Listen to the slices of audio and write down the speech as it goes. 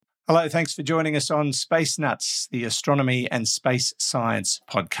Hello, thanks for joining us on Space Nuts, the astronomy and space science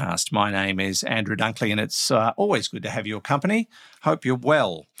podcast. My name is Andrew Dunkley, and it's always good to have your company. Hope you're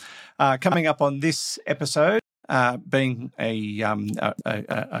well. Coming up on this episode, being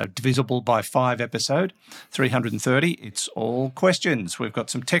a divisible by 5 episode, 330, it's all questions. We've got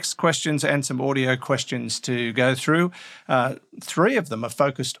some text questions and some audio questions to go through. 3 of them are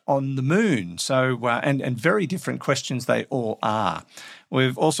focused on the moon, and very different questions they all are.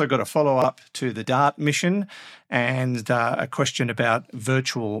 We've also got a follow-up to the DART mission and a question about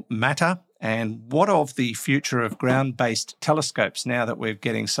virtual matter and what of the future of ground-based telescopes now that we're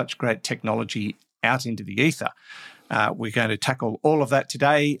getting such great technology out into the ether. We're going to tackle all of that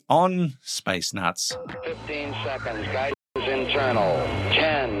today on Space Nuts. 15 seconds, guidance internal.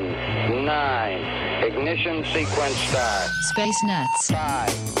 10, 9, ignition sequence start. Space Nuts. 5,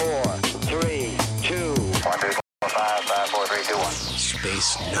 4, 3, 2. 1, 2, 5, 4, 3, 2, 1.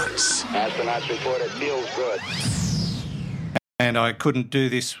 Space Nuts. Astronauts report it feels good. And I couldn't do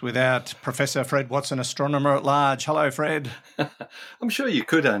this without Professor Fred Watson, astronomer at large. Hello, Fred. I'm sure you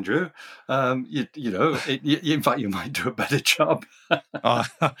could, Andrew. In fact, you might do a better job. No.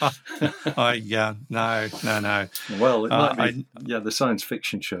 Well, it might be, the science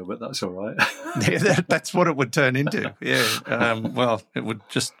fiction show, but that's all right. That's what it would turn into. Yeah. Well,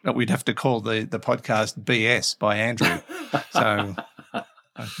 we'd have to call the podcast BS by Andrew. So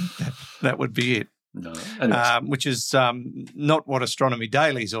I think that would be it. No, which is not what Astronomy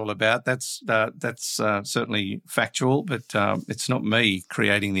Daily is all about. That's certainly factual, but it's not me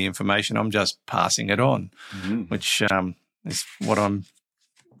creating the information. I'm just passing it on, which is what I'm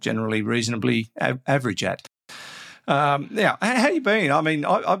generally reasonably average at. Now, how you been? I mean,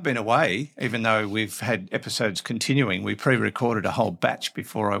 I've been away, even though we've had episodes continuing. We pre-recorded a whole batch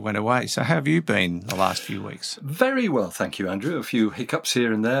before I went away. So how have you been the last few weeks? Very well, thank you, Andrew. A few hiccups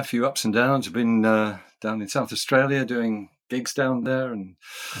here and there, a few ups and downs. I've been down in South Australia doing gigs down there, and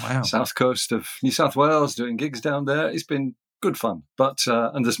south coast of New South Wales doing gigs down there. It's been good fun. But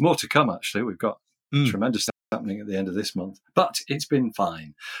and there's more to come, actually. We've got tremendous stuff happening at the end of this month. But it's been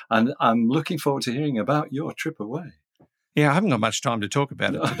fine. And I'm looking forward to hearing about your trip away. Yeah, I haven't got much time to talk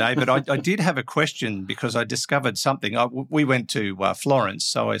about it today, but I did have a question because I discovered something. We went to Florence,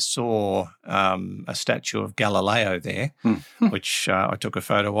 so I saw a statue of Galileo there, which I took a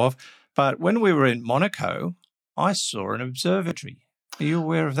photo of. But when we were in Monaco, I saw an observatory. Are you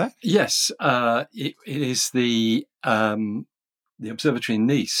aware of that? Yes, it is the observatory in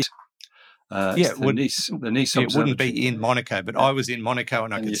Nice. The Nice observatory. It wouldn't be in Monaco, but I was in Monaco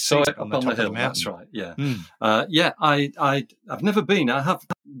and I could see it on the top of the mountain. That's right. Yeah, I've never been. I have,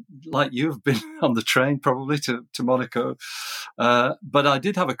 like you've been on the train probably to Monaco, but I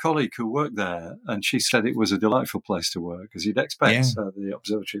did have a colleague who worked there, and she said it was a delightful place to work, as you'd expect. The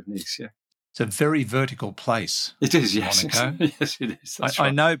observatory of Nice. Yeah. It's a very vertical place. It is, yes. Monaco. Yes, it is.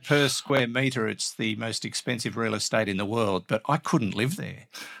 I know per square metre it's the most expensive real estate in the world, but I couldn't live there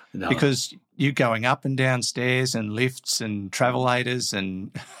because you're going up and down stairs and lifts and travelators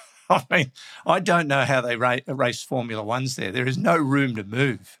and I mean, I don't know how they race Formula Ones there. There is no room to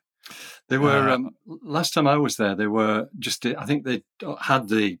move. They were last time I was there. They were I think they had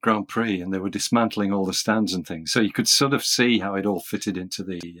the Grand Prix, and they were dismantling all the stands and things. So you could sort of see how it all fitted into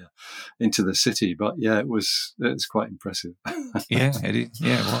the city. But yeah, it was quite impressive. Yeah, it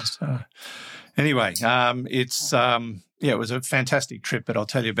was. Anyway, it was a fantastic trip, but I'll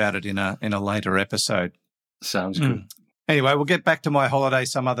tell you about it in a later episode. Sounds good. Anyway, we'll get back to my holiday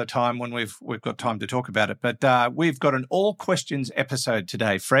some other time when we've got time to talk about it. But we've got an all questions episode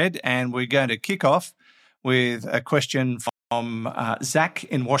today, Fred, and we're going to kick off with a question from Zach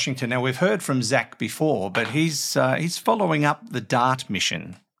in Washington. Now, we've heard from Zach before, but he's following up the DART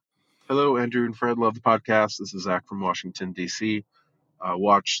mission. Hello, Andrew and Fred. Love the podcast. This is Zach from Washington, D.C.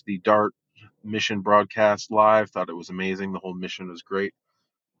 Watched the DART mission broadcast live. Thought it was amazing. The whole mission was great.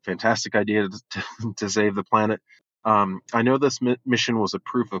 Fantastic idea to save the planet. I know this mission was a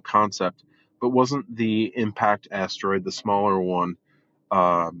proof of concept, but wasn't the impact asteroid, the smaller one,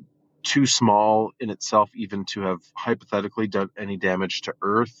 too small in itself even to have hypothetically done any damage to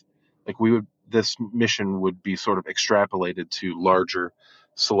Earth? Like this mission would be sort of extrapolated to larger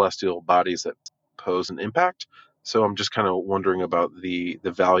celestial bodies that pose an impact. So I'm just kind of wondering about the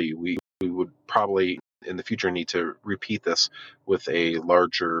value. We would probably in the future need to repeat this with a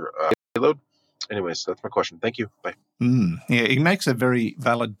larger payload. Anyways, that's my question. Thank you. Bye. Yeah, he makes a very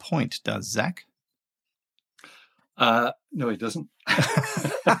valid point, does Zach? No, he doesn't.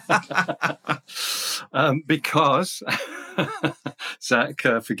 Because, Zach,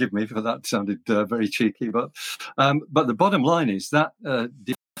 forgive me for that, sounded very cheeky, but the bottom line is that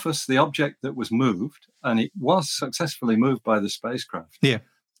surface, the object that was moved, and it was successfully moved by the spacecraft,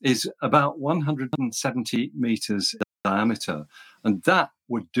 is about 170 meters in diameter. And that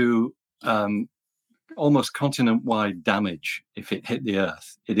would do almost continent-wide damage if it hit the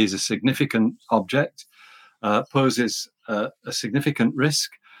Earth. It is a significant object, poses a significant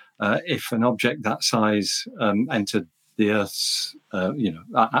risk if an object that size entered the Earth's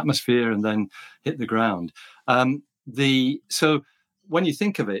atmosphere and then hit the ground. So when you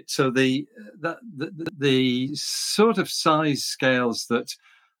think of it, so the sort of size scales that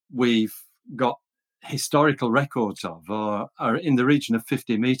we've got historical records of are in the region of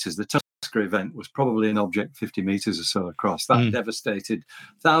 50 meters. The Tusker event was probably an object 50 meters or so across. That devastated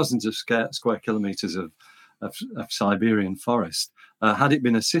thousands of square kilometers of Siberian forest. Had it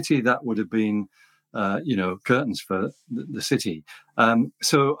been a city, that would have been, curtains for the city.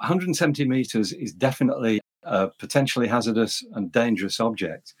 So 170 meters is definitely a potentially hazardous and dangerous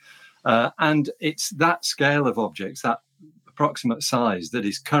object. And it's that scale of objects, that approximate size, that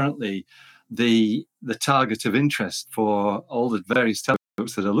is currently the target of interest for all the various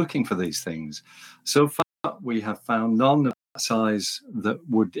telescopes that are looking for these things. So far, we have found none of that size that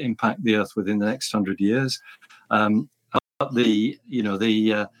would impact the Earth within the next 100 years. But the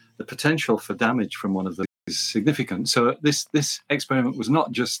potential for damage from one of those is significant. So this experiment was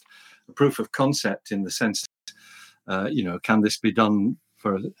not just a proof of concept in the sense, can this be done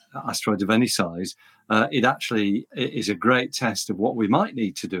for asteroids of any size? It actually is a great test of what we might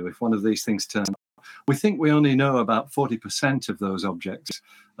need to do if one of these things turns up. We think we only know about 40% of those objects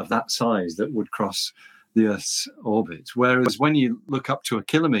of that size that would cross the Earth's orbit, whereas when you look up to a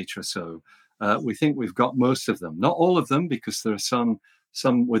kilometre or so, we think we've got most of them. Not all of them, because there are some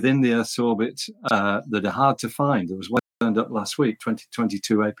within the Earth's orbit that are hard to find. There was one turned up last week,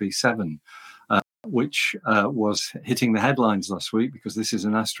 2022 AP7, which was hitting the headlines last week because this is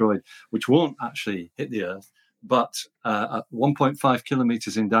an asteroid which won't actually hit the Earth, but at 1.5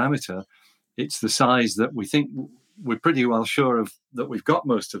 kilometers in diameter, it's the size that we think we're pretty well sure of, that we've got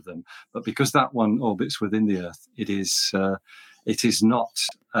most of them. But because that one orbits within the Earth, it is not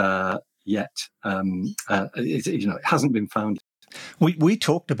yet. It hasn't been found. We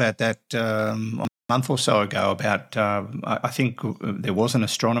talked about that a month or so ago about, I think there was an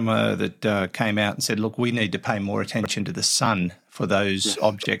astronomer that came out and said, look, we need to pay more attention to the sun for those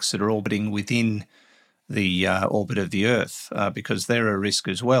objects that are orbiting within the orbit of the Earth, because they're a risk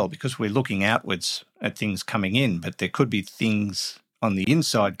as well, because we're looking outwards at things coming in, but there could be things on the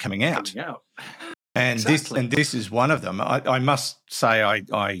inside coming out. And exactly. This is one of them. I must say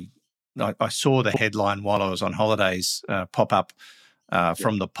I saw the headline while I was on holidays pop up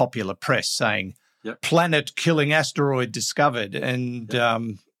from the popular press saying, planet-killing asteroid discovered. And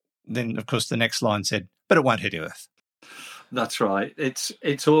then, of course, the next line said, but it won't hit Earth. That's right.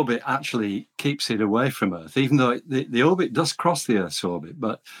 Its orbit actually keeps it away from Earth, even though the orbit does cross the Earth's orbit.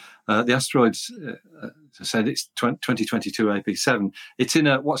 But the asteroids, as I said, it's 2022 AP7. It's in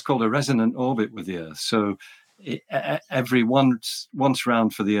what's called a resonant orbit with the Earth. So every once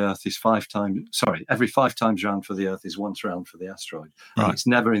round for the Earth is 5 times. Sorry, every 5 times round for the Earth is once round for the asteroid. Right. And it's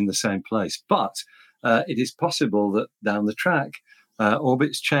never in the same place. But it is possible that down the track,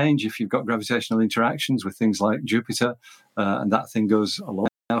 orbits change if you've got gravitational interactions with things like Jupiter, and that thing goes a long way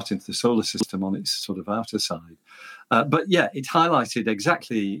out into the solar system on its sort of outer side. But yeah, it highlighted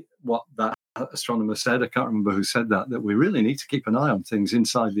exactly what that astronomer said. I can't remember who said that we really need to keep an eye on things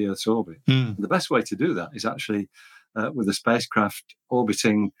inside the Earth's orbit. And the best way to do that is actually with a spacecraft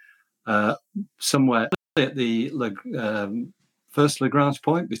orbiting somewhere at the first Lagrange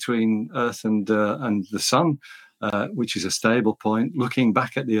point between Earth and the Sun, which is a stable point, looking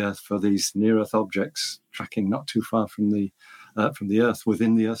back at the Earth for these near-Earth objects tracking not too far from the Earth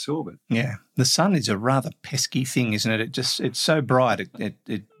within the Earth's orbit. Yeah, the Sun is a rather pesky thing, isn't it? It's so bright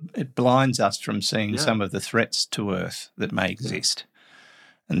it blinds us from seeing some of the threats to Earth that may exist,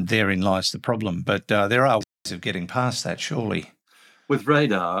 and therein lies the problem. But there are ways of getting past that, surely. With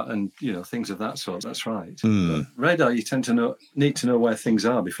radar and things of that sort, that's right. Radar, you tend to need to know where things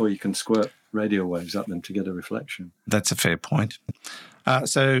are before you can squirt radio waves at them to get a reflection. That's a fair point.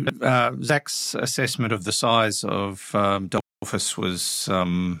 So Zach's assessment of the size of Doppelganger was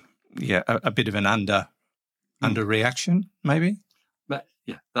a bit of an underreaction, maybe. But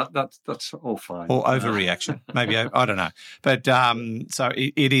yeah, that's all fine. Or overreaction, maybe. I don't know. But so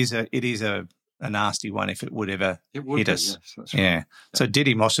it is a nasty one if it would ever hit us. Yes, that's right. Yeah. So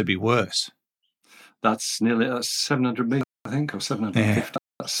Didymos would be worse. That's 700 meters, I think, or 750.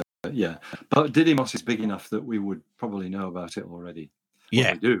 Yeah. But Didymos is big enough that we would probably know about it already.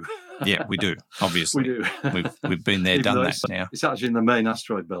 Yeah. We do. Yeah, we do, obviously. We do. We've been there, done that now. It's actually in the main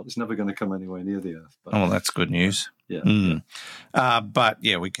asteroid belt. It's never going to come anywhere near the Earth. But, that's good news. Yeah. But,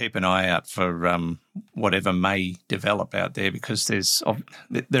 we keep an eye out for whatever may develop out there, because there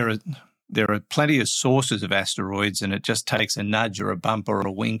are plenty of sources of asteroids, and it just takes a nudge or a bump or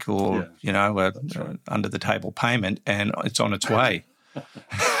a wink or, under-the-table payment, and it's on its way.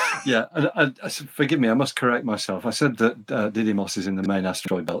 Yeah, and forgive me, I must correct myself. I said that Didymos is in the main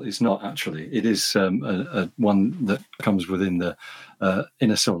asteroid belt. It's not actually. It is one that comes within the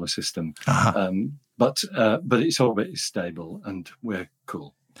inner solar system. Uh-huh. But its orbit is stable, and we're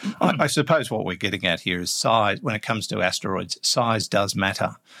cool. I suppose what we're getting at here is size. When it comes to asteroids, size does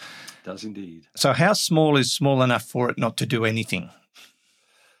matter. It does indeed. So how small is small enough for it not to do anything?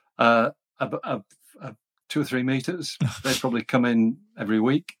 2 or 3 meters. They probably come in every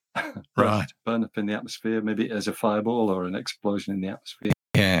week. Right. Burn up in the atmosphere, maybe as a fireball or an explosion in the atmosphere.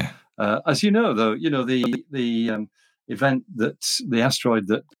 Yeah. As you know, though, the event the asteroid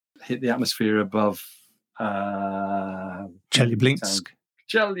that hit the atmosphere above Chelyabinsk.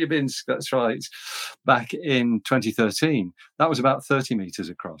 Chelyabinsk, that's right, back in 2013. That was about 30 meters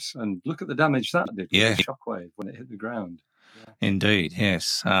across. And look at the damage that did with the shockwave when it hit the ground. Yeah. Indeed,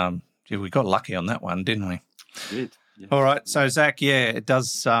 yes. We got lucky on that one, didn't we? We did. Yeah. All right, so Zach, it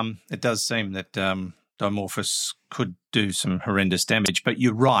does seem that Dimorphos could do some horrendous damage. But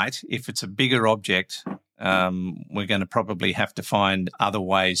you're right. If it's a bigger object, we're going to probably have to find other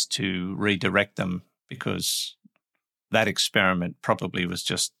ways to redirect them, because that experiment probably was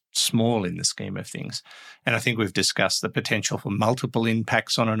just small in the scheme of things. And I think we've discussed the potential for multiple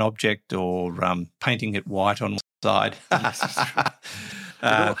impacts on an object, or painting it white on one side. Yes, that's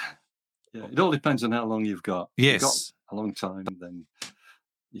true. It all depends on how long you've got. Yes. If you've got a long time, then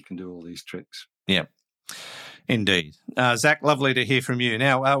you can do all these tricks. Yeah, indeed. Zach, lovely to hear from you.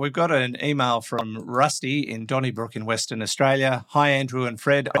 Now, we've got an email from Rusty in Donnybrook in Western Australia. Hi, Andrew and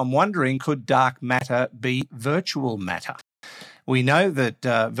Fred. I'm wondering, could dark matter be virtual matter? We know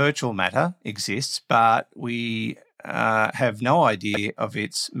that virtual matter exists, but we have no idea of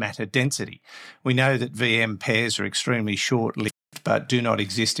its matter density. We know that VM pairs are extremely short-lived, but do not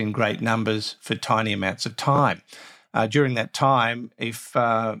exist in great numbers for tiny amounts of time. During that time, if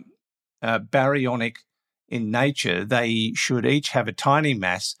baryonic in nature, they should each have a tiny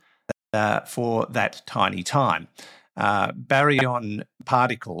mass for that tiny time. Baryon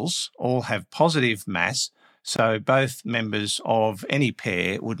particles all have positive mass, so both members of any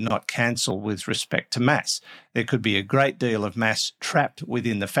pair would not cancel with respect to mass. There could be a great deal of mass trapped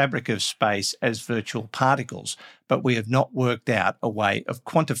within the fabric of space as virtual particles, but we have not worked out a way of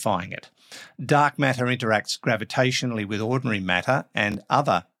quantifying it. Dark matter interacts gravitationally with ordinary matter and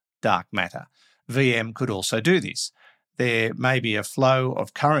other dark matter. VM could also do this. There may be a flow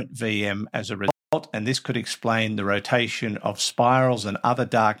of current VM as a result, and this could explain the rotation of spirals and other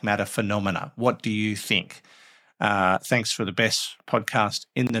dark matter phenomena. What do you think? Thanks for the best podcast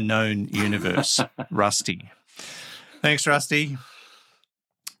in the known universe, Rusty. Thanks, Rusty.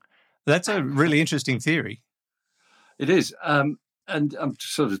 That's a really interesting theory. It is. And I'm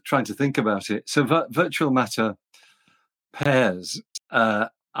sort of trying to think about it. So virtual matter pairs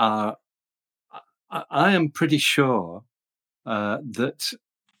are, I am pretty sure that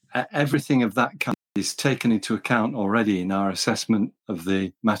everything of that kind is taken into account already in our assessment of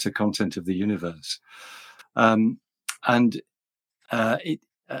the matter content of the universe.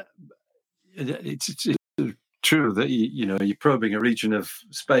 It's true that you're probing a region of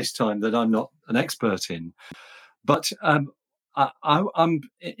space-time that I'm not an expert in, but I'm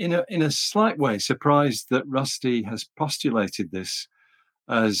in a slight way surprised that Rusty has postulated this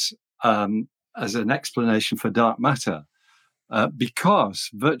as an explanation for dark matter, because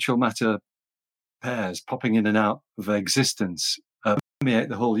virtual matter pairs popping in and out of existence permeate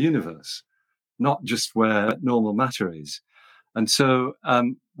the whole universe, not just where normal matter is. And so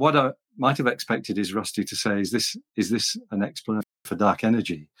what I might have expected is Rusty to say, is this an explanation for dark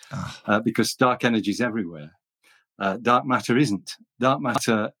energy? Because dark energy is everywhere. Dark matter isn't. Dark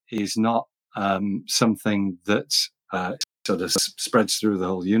matter is not something that sort of spreads through the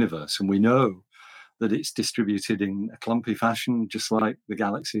whole universe. And we know that it's distributed in a clumpy fashion, just like the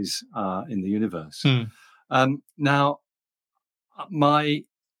galaxies are in the universe. Now, my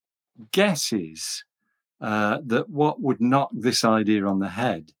guess is that what would knock this idea on the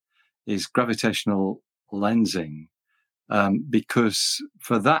head is gravitational lensing, because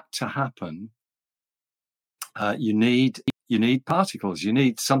for that to happen, you need particles. You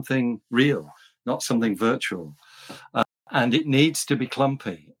need something real, not something virtual, and it needs to be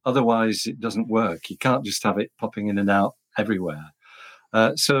clumpy. Otherwise, it doesn't work. You can't just have it popping in and out everywhere.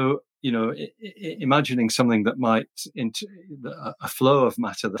 So, imagining something that might, a flow of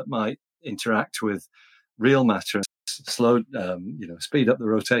matter that might interact with real matter, slow, speed up the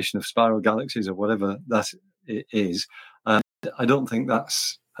rotation of spiral galaxies or whatever that is, I don't think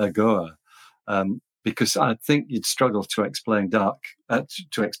that's a goer. Because I think you'd struggle to explain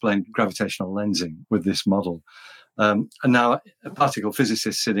gravitational lensing with this model. And now a particle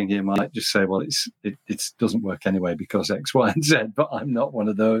physicist sitting here might just say, well, it doesn't work anyway because X, Y, and Z, but I'm not one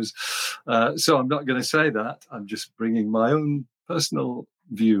of those. So I'm not going to say that. I'm just bringing my own personal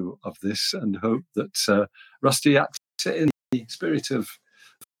view of this and hope that Rusty acts in the spirit of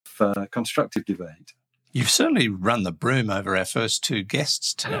constructive debate. You've certainly run the broom over our first two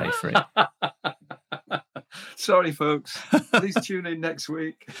guests today, Fred. Sorry, folks. Please tune in next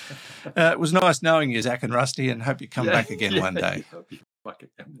week. It was nice knowing you, Zach and Rusty, and hope you come back again one day.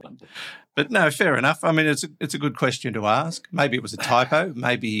 But no, fair enough. I mean, it's a good question to ask. Maybe it was a typo.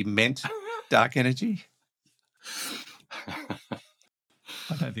 Maybe he meant dark energy.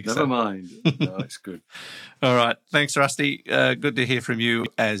 I don't think so. Never mind. No, it's good. All right. Thanks, Rusty. Good to hear from you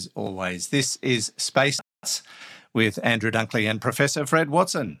as always. This is Space Nuts with Andrew Dunkley and Professor Fred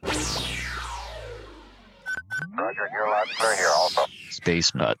Watson. Roger, you're loud and clear here also.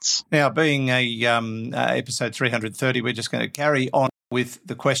 Space Nuts. Now, being episode 330, we're just going to carry on with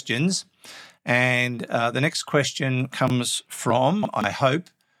the questions. And the next question comes from, I hope,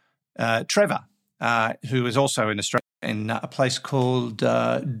 Trevor, who is also in Australia, in a place called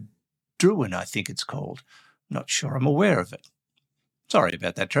Druin, I think it's called. Not sure I'm aware of it. Sorry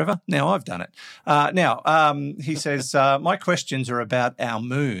about that, Trevor. Now I've done it. He says, my questions are about our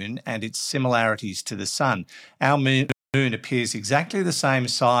moon and its similarities to the sun. Our moon appears exactly the same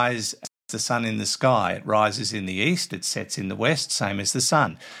size as the sun in the sky. It rises in the east, it sets in the west, same as the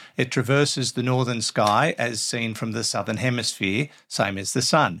sun. It traverses the northern sky as seen from the southern hemisphere, same as the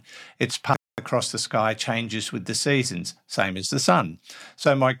sun. Its path across the sky changes with the seasons, same as the sun.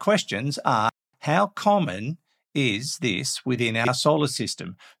 So my questions are, how common is this within our solar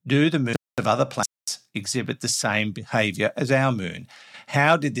system? Do the moons of other planets exhibit the same behaviour as our moon?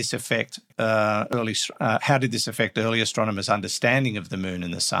 How did this affect early astronomers' understanding of the moon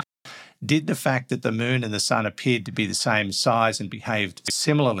and the sun? Did the fact that the moon and the sun appeared to be the same size and behaved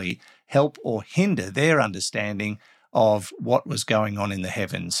similarly help or hinder their understanding of what was going on in the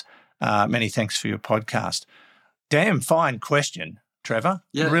heavens? Many thanks for your podcast. Damn fine question, Trevor.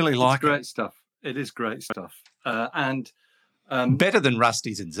 Yeah, really like it. Great stuff. It is great stuff. And better than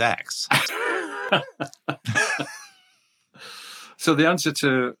Rusty's and Zach's. So the answer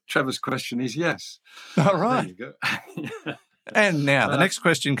to Trevor's question is yes. All right. There you go. And now the next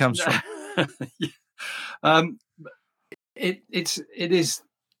question comes from. It is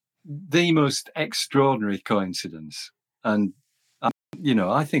the most extraordinary coincidence, and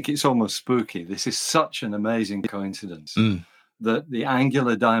I think it's almost spooky. This is such an amazing coincidence that the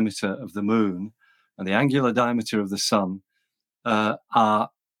angular diameter of the moon and the angular diameter of the sun are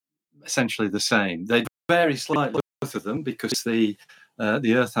essentially the same. They vary slightly, both of them, because the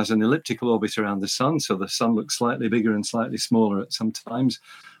Earth has an elliptical orbit around the sun, so the sun looks slightly bigger and slightly smaller at some times.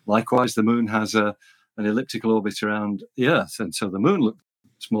 Likewise, the moon has an elliptical orbit around the Earth, and so the moon looks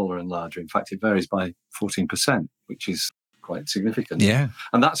smaller and larger. In fact, it varies by 14%, which is quite significant. Yeah.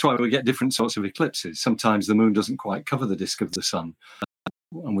 And that's why we get different sorts of eclipses. Sometimes the moon doesn't quite cover the disk of the sun,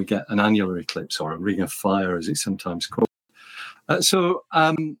 and we get an annular eclipse, or a ring of fire, as it's sometimes called. That,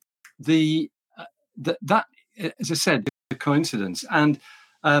 as I said, is a coincidence, and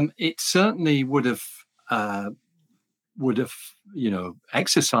it certainly would have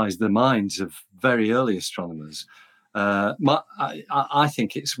exercised the minds of very early astronomers. I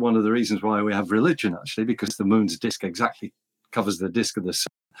think it's one of the reasons why we have religion, actually, because the moon's disk exactly covers the disk of the sun.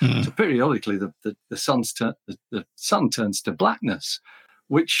 So periodically, the sun turns to blackness,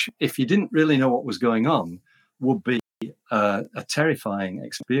 which, if you didn't really know what was going on, would be a terrifying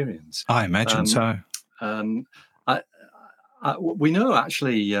experience. I imagine so. We know,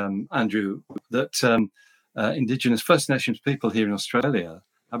 actually, Andrew, that Indigenous First Nations people here in Australia,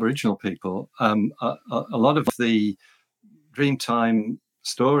 Aboriginal people, a lot of the Dreamtime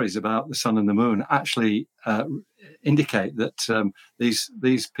stories about the sun and the moon actually indicate that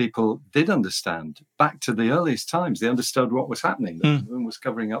these people did understand. Back to the earliest times, they understood what was happening. The moon was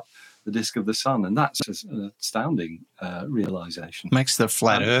covering up the disk of the sun, and that's an astounding realization. Makes the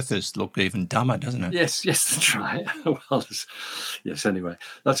flat earthers look even dumber, doesn't it? Yes, that's right. Well, yes, anyway,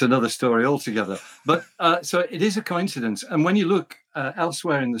 that's another story altogether. But so it is a coincidence. And when you look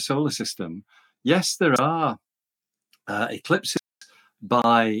elsewhere in the solar system, yes, there are eclipses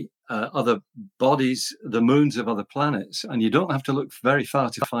by other bodies, the moons of other planets. And you don't have to look very far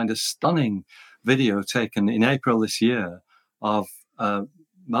to find a stunning video taken in April this year of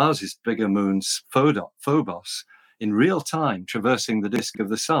Mars's bigger moon, Phobos, in real time traversing the disk of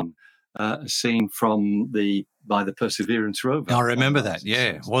the sun, seen by the Perseverance rover. I remember that. Yeah,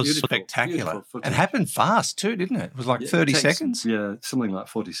 it was spectacular. It happened fast too, didn't it? It was like 30 seconds. Yeah, something like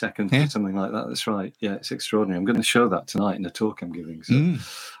 40 seconds or something like that. That's right. Yeah, it's extraordinary. I'm going to show that tonight in a talk I'm giving,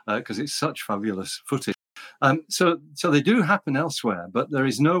 because it's such fabulous footage. So they do happen elsewhere, but there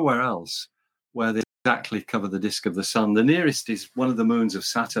is nowhere else where they exactly cover the disk of the sun. The nearest is one of the moons of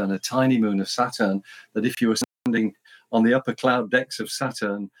Saturn, a tiny moon of Saturn, that if you were standing on the upper cloud decks of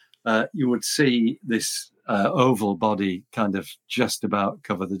Saturn, you would see this oval body kind of just about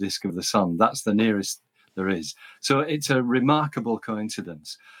cover the disk of the sun. That's the nearest there is. So it's a remarkable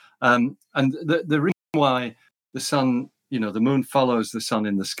coincidence. And the reason why the sun, the moon follows the sun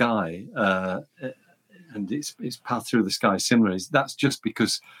in the sky, and its path through the sky is similar, that's just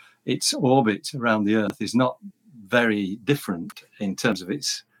because its orbit around the Earth is not very different in terms of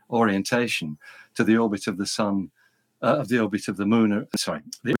its orientation to the orbit of the sun, the orbit of the moon,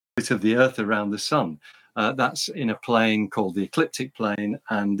 the orbit of the Earth around the sun. That's in a plane called the ecliptic plane,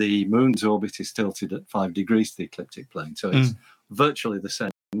 and the moon's orbit is tilted at 5 degrees to the ecliptic plane. So it's virtually the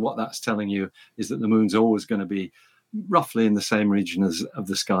same. And what that's telling you is that the moon's always going to be roughly in the same region of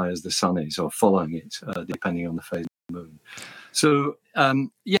the sky as the sun is, or following it, depending on the phase of the moon. So,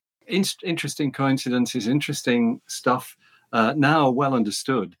 interesting coincidences, interesting stuff, now well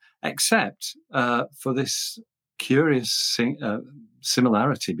understood, except for this curious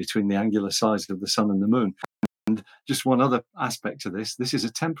similarity between the angular size of the sun and the moon. And just one other aspect to this is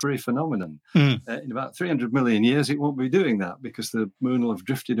a temporary phenomenon. In about 300 million years, it won't be doing that because the moon will have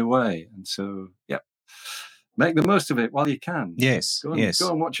drifted away. And so, make the most of it while you can. Yes, Go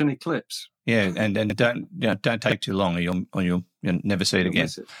and watch an eclipse. Yeah, and don't take too long, or you'll never see it again.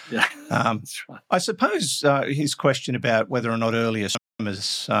 Yeah, that's right. I suppose his question about whether or not early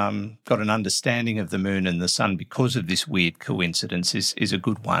astronomers got an understanding of the moon and the sun because of this weird coincidence is a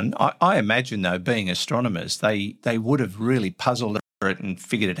good one. I imagine, though, being astronomers, they would have really puzzled over it and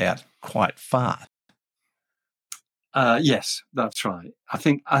figured it out quite fast. Yes, that's right. I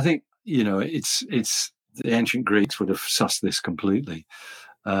think it's the ancient Greeks would have sussed this completely.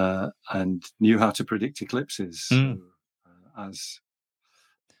 And knew how to predict eclipses, as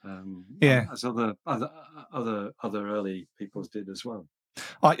other early peoples did as well.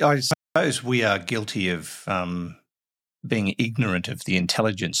 I suppose we are guilty of being ignorant of the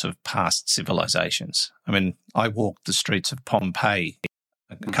intelligence of past civilizations. I mean, I walked the streets of Pompeii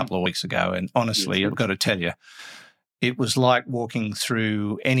a couple of weeks ago, and honestly, I've got to tell you, it was like walking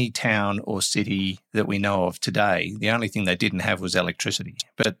through any town or city that we know of today. The only thing they didn't have was electricity.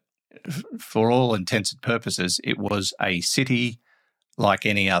 But for all intents and purposes, it was a city like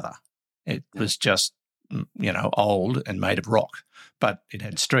any other. It was just, old and made of rock. But it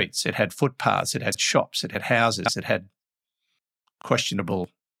had streets, it had footpaths, it had shops, it had houses, it had questionable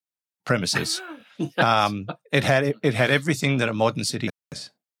premises. It had everything that a modern city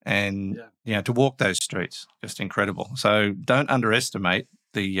has. And to walk those streets, just incredible. So don't underestimate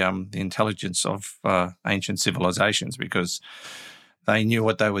the intelligence of ancient civilizations, because they knew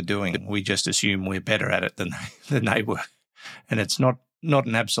what they were doing. We just assume we're better at it than they were, and it's not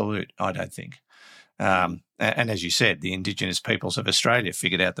an absolute, I don't think. And as you said, the indigenous peoples of Australia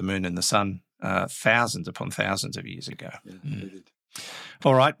figured out the moon and the sun thousands upon thousands of years ago. Yeah, they did.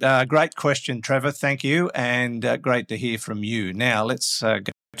 All right, great question, Trevor. Thank you, and great to hear from you. Now let's go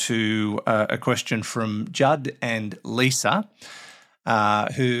to a question from Judd and Lisa,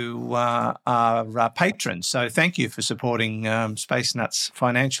 who are patrons. So thank you for supporting Space Nuts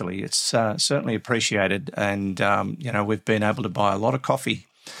financially. It's certainly appreciated, and we've been able to buy a lot of coffee.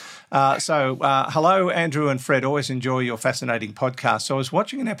 Hello, Andrew and Fred. Always enjoy your fascinating podcast. So I was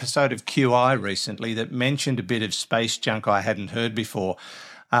watching an episode of QI recently that mentioned a bit of space junk I hadn't heard before.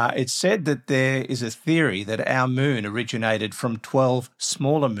 It said that there is a theory that our moon originated from 12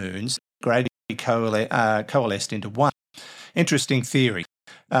 smaller moons, gradually coalesced into one. Interesting theory.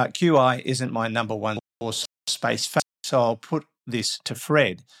 QI isn't my number one source of space fact, so I'll put this to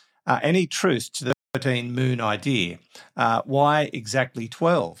Fred. Any truth to the 13 moon idea? Why exactly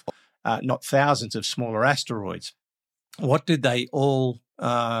 12? Not thousands of smaller asteroids. What did they all?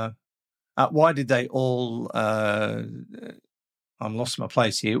 Why did they all? I'm lost my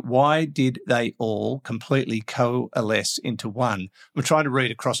place here. Why did they all completely coalesce into one? I'm trying to read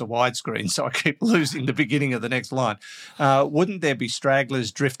across a widescreen, so I keep losing the beginning of the next line. Wouldn't there be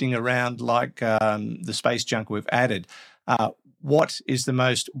stragglers drifting around like the space junk we've added? what is the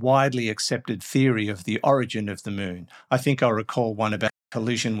most widely accepted theory of the origin of the moon? I think I recall one about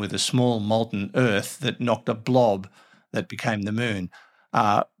collision with a small molten Earth that knocked a blob that became the moon.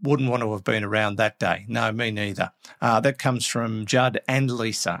 Wouldn't want to have been around that day. No, me neither. That comes from Judd and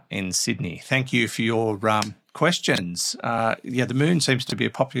Lisa in Sydney. Thank you for your questions. The moon seems to be a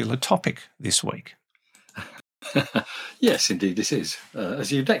popular topic this week. Yes, indeed, this is,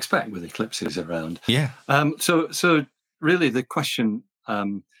 as you'd expect with eclipses around. Yeah. So really the question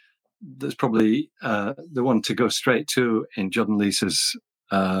that's probably the one to go straight to in Judd and Lisa's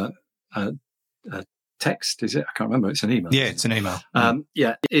text, is it? I can't remember. It's an email. Yeah, it's an email.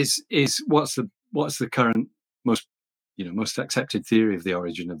 Is what's the current most accepted theory of the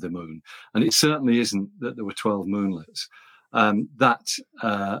origin of the moon? And it certainly isn't that there were 12 moonlets. That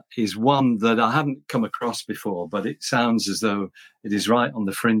is one that I haven't come across before, but it sounds as though it is right on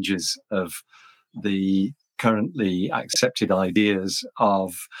the fringes of the currently accepted ideas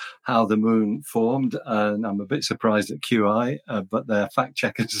of how the moon formed. And I'm a bit surprised at QI, but their fact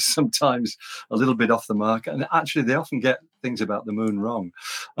checkers are sometimes a little bit off the mark. And actually, they often get things about the moon wrong.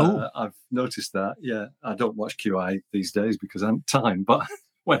 I've noticed that. Yeah, I don't watch QI these days because I haven't time, but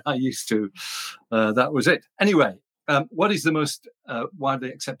when I used to, that was it. Anyway, what is the most widely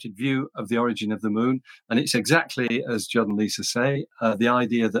accepted view of the origin of the moon? And it's exactly as Judd and Lisa say, the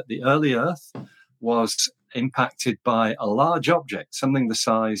idea that the early Earth was impacted by a large object, something the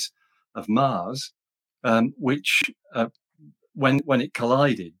size of Mars, which, when it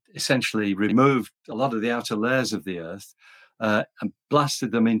collided, essentially removed a lot of the outer layers of the Earth and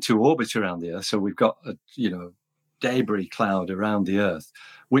blasted them into orbit around the Earth. So we've got a debris cloud around the Earth,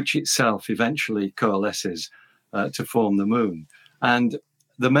 which itself eventually coalesces to form the moon. And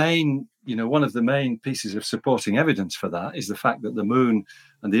the main, one of the main pieces of supporting evidence for that is the fact that the moon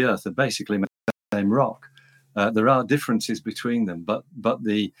and the Earth are basically made of the same rock. There are differences between them, but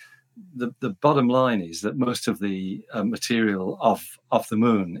the bottom line is that most of the material of the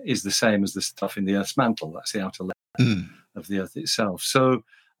moon is the same as the stuff in the Earth's mantle. That's the outer layer of the Earth itself. So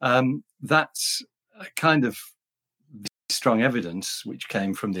that's a kind of strong evidence, which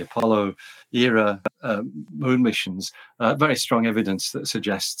came from the Apollo era moon missions, very strong evidence that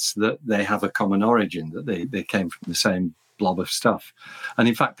suggests that they have a common origin, that they came from the same blob of stuff. And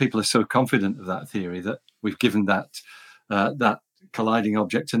in fact, people are so confident of that theory that we've given that colliding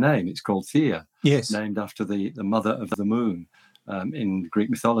object a name. It's called Theia, named after the mother of the moon in Greek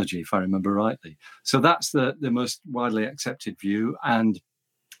mythology, if I remember rightly. So that's the most widely accepted view. And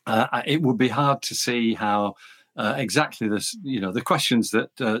it would be hard to see how exactly this, the questions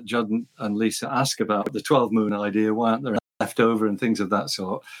that Judd and Lisa ask about the 12 moon idea, why aren't there left over and things of that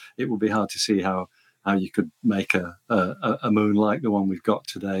sort, it would be hard to see how you could make a moon like the one we've got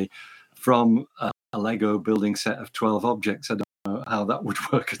today from a Lego building set of 12 objects. I don't know how that would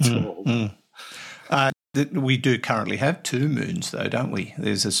work at all. We do currently have 2 moons, though, don't we?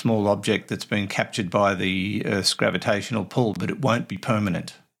 There's a small object that's been captured by the Earth's gravitational pull, but it won't be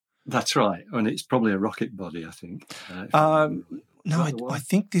permanent. That's right. And it's probably a rocket body, I think. No, I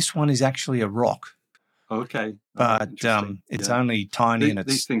think this one is actually a rock. Okay. But it's only tiny. And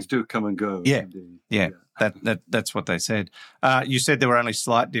these things do come and go. Yeah. That's what they said. You said there were only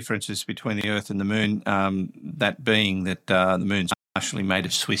slight differences between the Earth and the Moon, that being that the Moon's actually made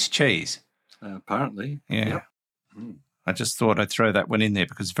of Swiss cheese. Apparently. Yeah. Yep. Mm. I just thought I'd throw that one in there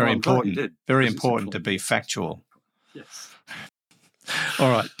because it's very important. Very important to be factual. Yes.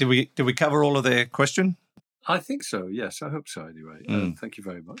 All right. Did we cover all of their question? I think so. Yes, I hope so. Anyway, thank you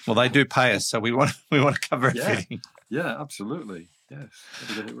very much. Well, they do pay us, so we want to cover everything. Yeah, absolutely. Yes, got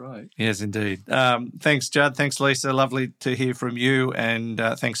to get it right. Yes, indeed. Thanks, Judd. Thanks, Lisa. Lovely to hear from you, and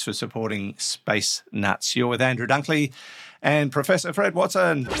thanks for supporting Space Nuts. You're with Andrew Dunkley and Professor Fred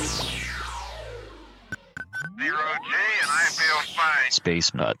Watson. 0G, and I feel fine.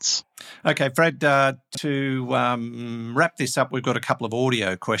 Space Nuts. Okay, Fred, to wrap this up, we've got a couple of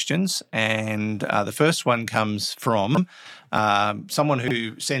audio questions, and the first one comes from someone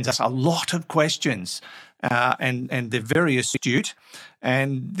who sends us a lot of questions, and they're very astute.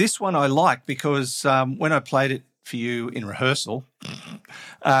 And this one I like because when I played it for you in rehearsal,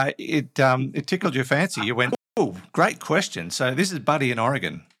 it tickled your fancy. You went, "Oh, great question." So this is Buddy in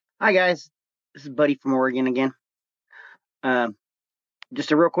Oregon. Hi, guys. This is Buddy from Oregon again.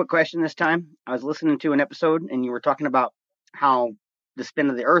 Just a real quick question this time. I was listening to an episode, and you were talking about how the spin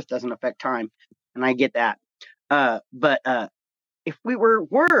of the Earth doesn't affect time, and I get that. But if we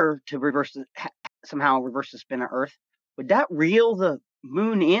were to somehow reverse the spin of Earth, would that reel the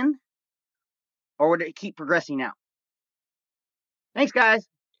moon in, or would it keep progressing out? Thanks, guys.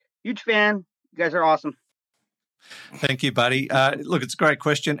 Huge fan. You guys are awesome. Thank you, buddy. Look, it's a great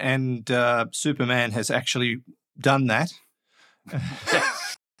question, and Superman has actually done that.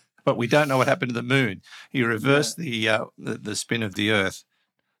 But we don't know what happened to the moon. He reversed the spin of the Earth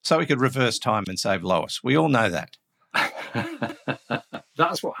so he could reverse time and save Lois. We all know that.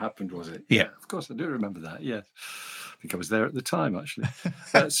 That's what happened, was it? Yeah. Of course, I do remember that, yes. I think I was there at the time, actually.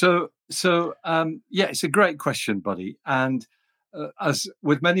 It's a great question, buddy. And as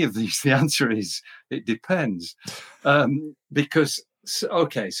with many of these, the answer is it depends. Because, so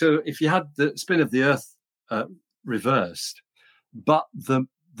if you had the spin of the Earth reversed, but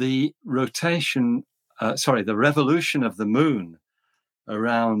the rotation, the revolution of the moon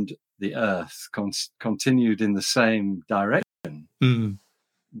around the Earth continued in the same direction,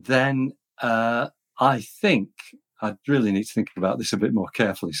 then I think I'd really need to think about this a bit more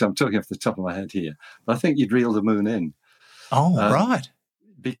carefully. So I'm talking off the top of my head here, but I think you'd reel the moon in. Oh, right.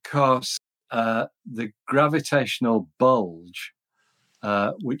 Because the gravitational bulge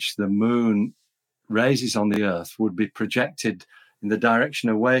which the moon raises on the Earth would be projected in the direction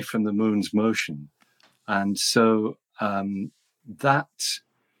away from the moon's motion. And so that,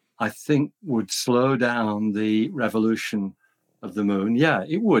 I think, would slow down the revolution of the moon. Yeah,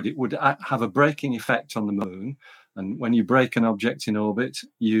 it would. It would have a braking effect on the moon. And when you brake an object in orbit,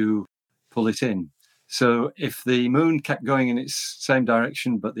 you pull it in. So if the moon kept going in its same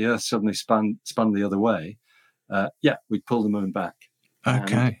direction, but the Earth suddenly spun the other way, we'd pull the moon back.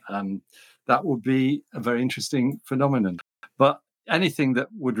 Okay. And, that would be a very interesting phenomenon. But anything that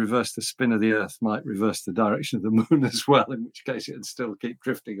would reverse the spin of the Earth might reverse the direction of the moon as well, in which case it would still keep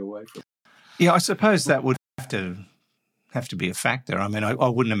drifting away from it. Yeah, I suppose that would have to be a factor. I mean, I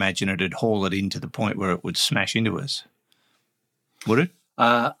wouldn't imagine it'd haul it in to the point where it would smash into us. Would it?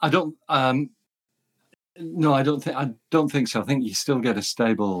 I don't. No, I don't think so. I think you still get a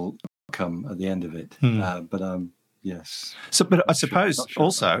stable outcome at the end of it. Yes. So, but I suppose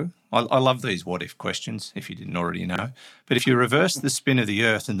also, I love these what-if questions, if you didn't already know. But if you reverse the spin of the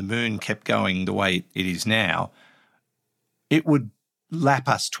Earth and the moon kept going the way it is now, it would lap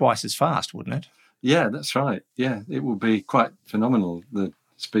us twice as fast, wouldn't it? Yeah, that's right. Yeah, it would be quite phenomenal, the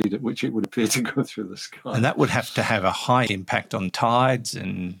speed at which it would appear to go through the sky. And that would have to have a high impact on tides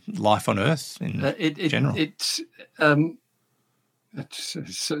and life on Earth in general. It's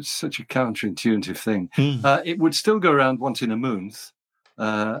such a counterintuitive thing. It would still go around wanting a moonth,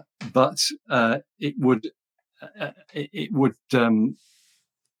 but it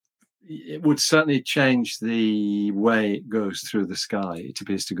would certainly change the way it goes through the sky. It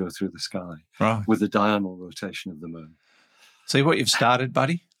appears to go through the sky, right, with the diurnal rotation of the moon. See what you've started,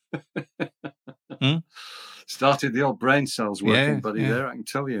 buddy? Started the old brain cells working, buddy, there, I can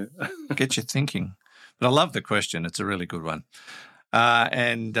tell you. Get you thinking. But I love the question. It's a really good one.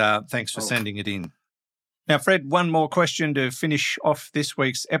 And thanks for sending it in. Now, Fred, one more question to finish off this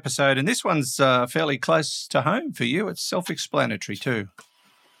week's episode. And this one's fairly close to home for you. It's self-explanatory too.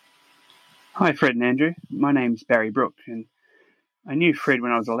 Hi, Fred and Andrew. My name's Barry Brook, and I knew Fred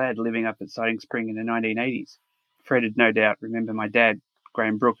when I was a lad living up at Siding Spring in the 1980s. Fred would no doubt remember my dad,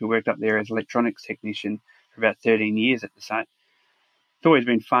 Graham Brook, who worked up there as electronics technician for about 13 years at the site. It's always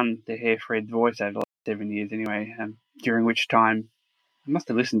been fun to hear Fred's voice over the last 7 years anyway, during which time I must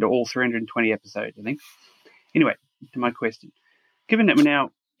have listened to all 320 episodes, I think. Anyway, to my question. Given that we're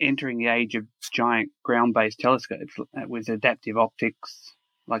now entering the age of giant ground-based telescopes with adaptive optics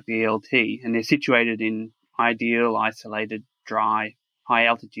like the ELT, and they're situated in ideal, isolated, dry,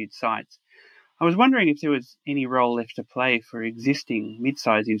 high-altitude sites, I was wondering if there was any role left to play for existing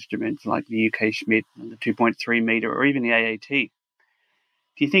mid-size instruments like the UK Schmidt and the 2.3 metre or even the AAT. Do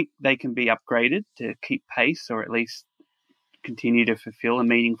you think they can be upgraded to keep pace or at least continue to fulfill a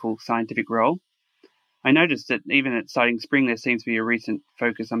meaningful scientific role? I noticed that even at Siding Spring there seems to be a recent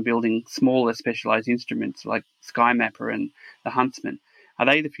focus on building smaller specialised instruments like SkyMapper and the Huntsman. Are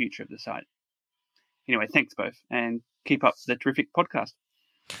they the future of the site? Anyway, thanks both, and keep up the terrific podcast.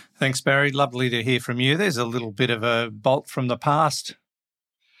 Thanks, Barry. Lovely to hear from you. There's a little bit of a bolt from the past.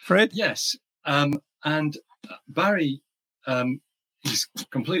 Fred? Yes. And Barry is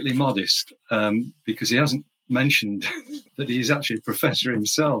completely modest because he hasn't mentioned that he's actually a professor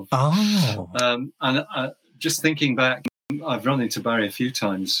himself. Oh. And just thinking back, I've run into Barry a few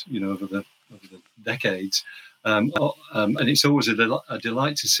times, over the decades. And it's always a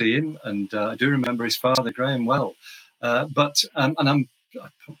delight to see him. And I do remember his father, Graham, well. I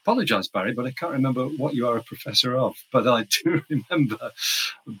apologise, Barry, but I can't remember what you are a professor of. But I do remember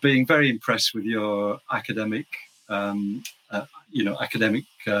being very impressed with your academic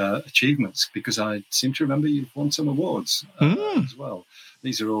achievements, because I seem to remember you've won some awards as well.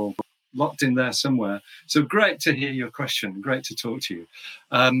 These are all locked in there somewhere. So great to hear your question. Great to talk to you.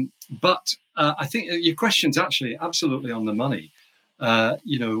 But I think your question's actually absolutely on the money.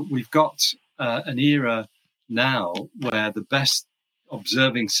 We've got an era now where the best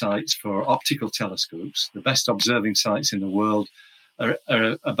observing sites for optical telescopes, the best observing sites in the world, are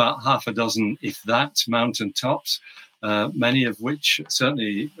about half a dozen, if that, mountain tops, many of which,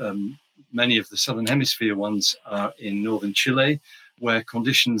 certainly many of the Southern Hemisphere ones, are in northern Chile, where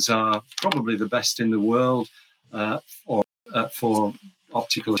conditions are probably the best in the world for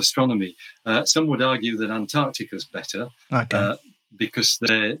optical astronomy. Some would argue that Antarctica's better. Okay. Because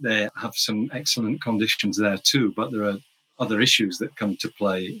they have some excellent conditions there too, but there are other issues that come to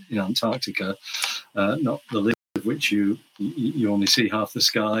play in Antarctica, not the least of which you only see half the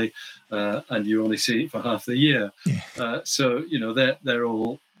sky, and you only see it for half the year. Yeah. So they're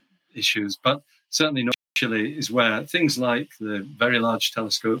all issues, but certainly North Chile is where things like the Very Large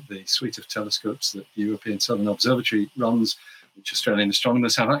Telescope, the suite of telescopes that the European Southern Observatory runs, which Australian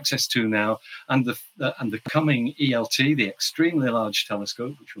astronomers have access to now, and the coming ELT, the Extremely Large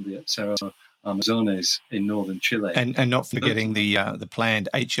Telescope, which will be at Cerro Amazones in northern Chile. And not forgetting the planned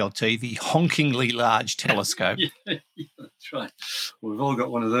HLT, the Honkingly Large Telescope. Yeah, that's right. Well, we've all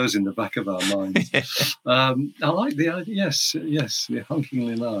got one of those in the back of our minds. I like the idea. Yes, the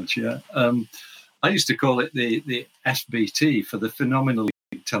Honkingly Large, yeah. I used to call it the FBT, for the Phenomenal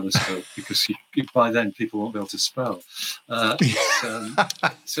Telescope, because by then people won't be able to spell.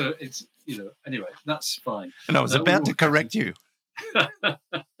 So it's, anyway, that's fine. And I was about to correct you.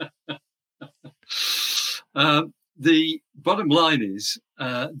 The bottom line is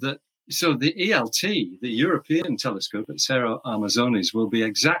that the ELT, the European telescope at Cerro Amazones, will be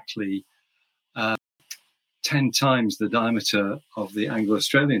exactly 10 times the diameter of the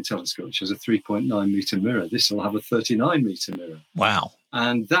Anglo-Australian telescope, which has a 3.9 meter mirror. This will have a 39 meter mirror. Wow.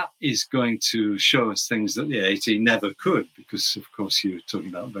 And that is going to show us things that the AT never could, because, of course, you're talking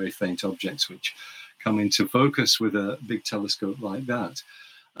about very faint objects which come into focus with a big telescope like that.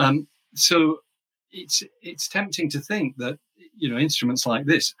 So it's tempting to think that, instruments like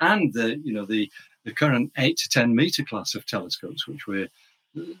this and the current 8 to 10 meter class of telescopes,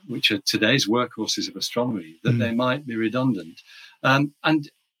 which are today's workhorses of astronomy, that they might be redundant. And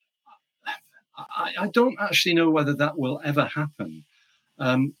I don't actually know whether that will ever happen.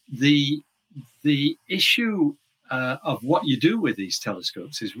 The issue of what you do with these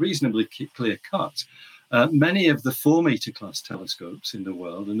telescopes is reasonably clear-cut. Many of the 4 meter class telescopes in the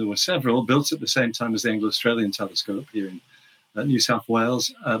world, and there were several built at the same time as the Anglo-Australian telescope here in New South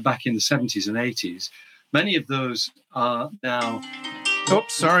Wales back in the 70s and 80s, many of those are now...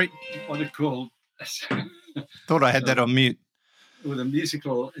 Oops, sorry. What are called... Thought I had that on mute. With a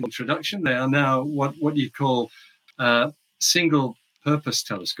musical introduction, they are now what you call single-purpose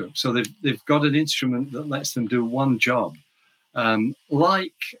telescopes. So they've got an instrument that lets them do one job,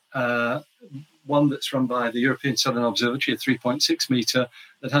 like one that's run by the European Southern Observatory, a 3.6 meter,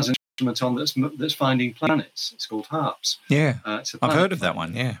 that has an instrument on that's finding planets. It's called HARPS. Yeah, I've heard of that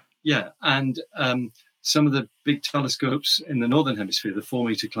one, yeah. Yeah, and some of the big telescopes in the Northern Hemisphere, the 4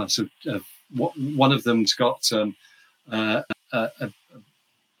 meter class, one of them's got a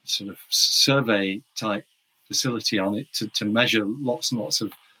sort of survey type facility on it to measure lots and lots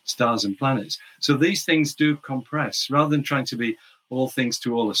of stars and planets. So these things do compress, rather than trying to be all things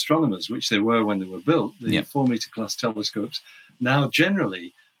to all astronomers, which they were when they were built. The 4 meter class telescopes now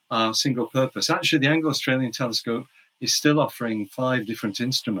generally are single purpose. Actually, the Anglo-Australian telescope is still offering 5 different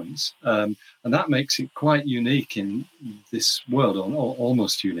instruments, and that makes it quite unique in this world, or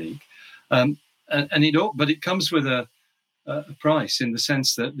almost unique. But it comes with a price, in the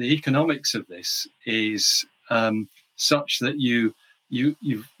sense that the economics of this is such that you've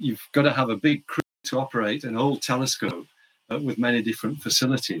got to have a big crew to operate an old telescope with many different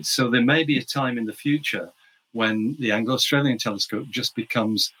facilities. So there may be a time in the future when the Anglo-Australian telescope just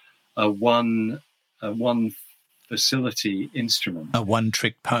becomes a one facility instrument. A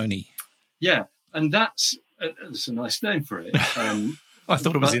one-trick pony. Yeah, and that's a nice name for it. I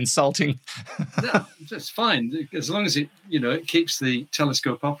thought it was insulting. No, that's fine, as long as it keeps the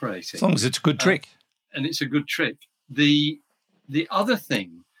telescope operating. As long as it's a good trick. And it's a good trick. The other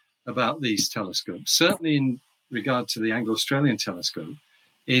thing about these telescopes, certainly in regard to the Anglo-Australian telescope,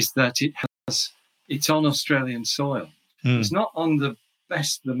 is that it's on Australian soil. It's not on the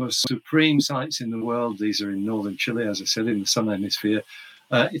most supreme sites in the world. These are in northern Chile, as I said, in the southern hemisphere.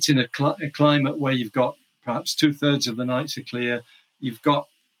 It's in a climate where you've got perhaps 2/3 of the nights are clear. You've got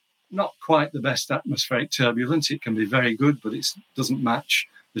not quite the best atmospheric turbulence. It can be very good, but it doesn't match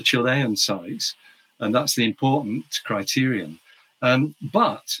the Chilean sites, and that's the important criterion.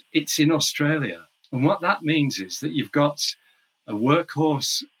 But it's in Australia. And what that means is that you've got a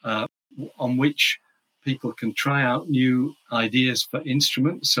workhorse on which people can try out new ideas for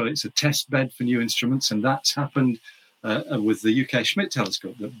instruments. So it's a test bed for new instruments. And that's happened with the UK Schmidt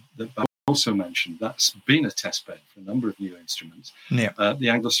telescope that Barry also mentioned. That's been a test bed for a number of new instruments. Yeah. The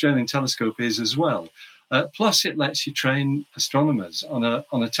Anglo-Australian telescope is as well. Plus, it lets you train astronomers on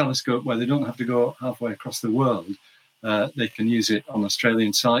a telescope where they don't have to go halfway across the world. They can use it on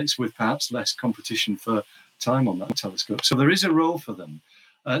Australian sites with perhaps less competition for time on that telescope. So there is a role for them.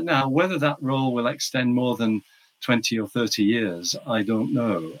 Now, whether that role will extend more than 20 or 30 years, I don't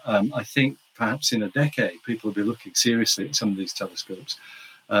know. I think perhaps in a decade, people will be looking seriously at some of these telescopes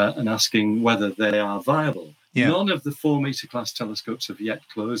and asking whether they are viable. Yeah. None of the 4-meter class telescopes have yet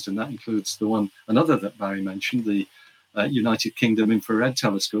closed, and that includes another that Barry mentioned, the United Kingdom Infrared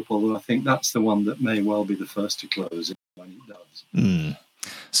Telescope, although I think that's the one that may well be the first to close when it does.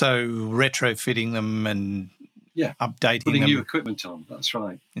 So retrofitting them and updating putting them. New equipment on, that's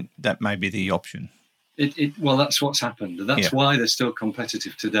right. That may be the option. Well, that's what's happened. That's why they're still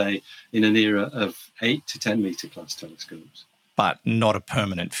competitive today in an era of 8 to 10 meter class telescopes. But not a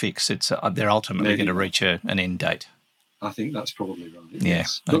permanent fix. It's they're ultimately going to reach an end date. I think that's probably right.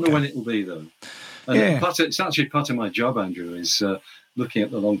 Yes. Don't know when it will be, though. And it's actually part of my job, Andrew, is looking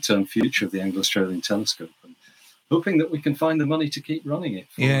at the long-term future of the Anglo-Australian telescope and hoping that we can find the money to keep running it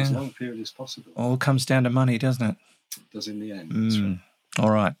for as long a period as possible. All comes down to money, doesn't it? It does in the end. That's right. All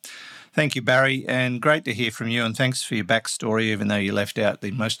right. Thank you, Barry, and great to hear from you, and thanks for your backstory, even though you left out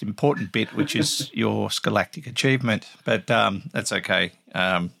the most important bit, which is your scholastic achievement. But that's okay.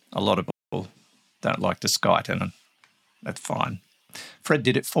 A lot of people don't like to skite, and that's fine. Fred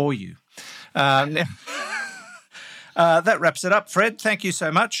did it for you. That wraps it up, Fred. Thank you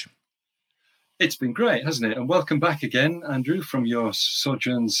so much. It's been great, hasn't it? And welcome back again, Andrew, from your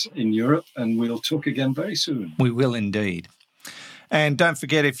sojourns in Europe, and we'll talk again very soon. We will indeed. And don't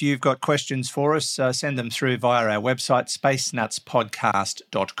forget, if you've got questions for us, send them through via our website,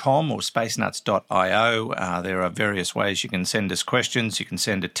 spacenutspodcast.com or spacenuts.io. There are various ways you can send us questions. You can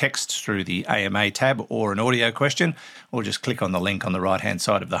send a text through the AMA tab or an audio question, or just click on the link on the right-hand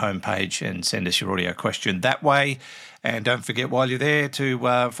side of the homepage and send us your audio question that way. And don't forget, while you're there,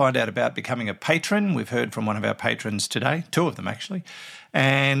 to find out about becoming a patron. We've heard from one of our patrons today, 2 of them actually.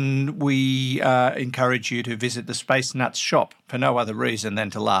 And we encourage you to visit the Space Nuts shop for no other reason than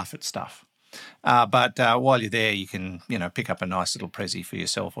to laugh at stuff. But while you're there, you can, pick up a nice little prezi for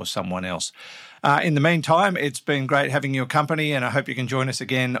yourself or someone else. In the meantime, it's been great having your company, and I hope you can join us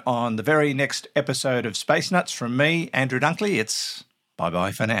again on the very next episode of Space Nuts. From me, Andrew Dunkley, it's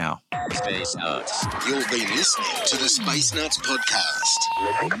bye-bye for now. Space Nuts. You've been listening to the Space Nuts podcast.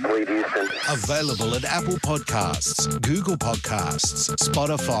 Available at Apple Podcasts, Google Podcasts,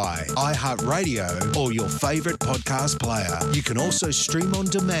 Spotify, iHeartRadio, or your favourite podcast player. You can also stream on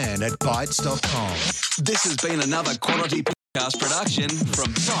demand at Bytes.com. This has been another quality podcast production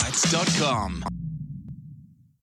from Bytes.com.